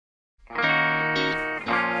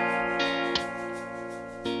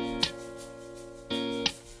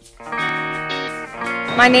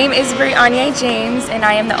My name is Brianna James, and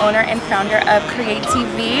I am the owner and founder of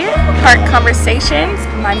Creatif, Heart Conversations.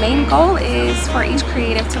 My main goal is for each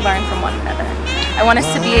creative to learn from one another. I want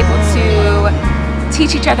us to be able to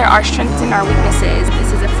teach each other our strengths and our weaknesses.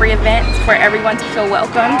 This is a free event for everyone to feel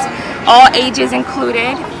welcomed, all ages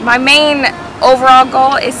included. My main overall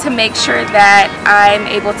goal is to make sure that I'm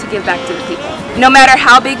able to give back to the people. No matter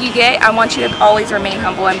how big you get, I want you to always remain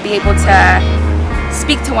humble and be able to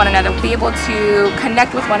speak to one another, be able to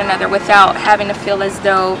connect with one another without having to feel as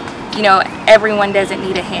though, you know, everyone doesn't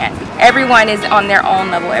need a hand. Everyone is on their own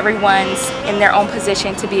level. Everyone's in their own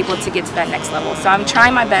position to be able to get to that next level. So I'm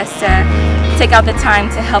trying my best to take out the time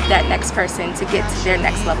to help that next person to get to their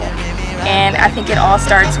next level. And I think it all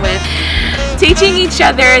starts with teaching each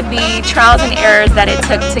other the trials and errors that it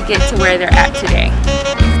took to get to where they're at today.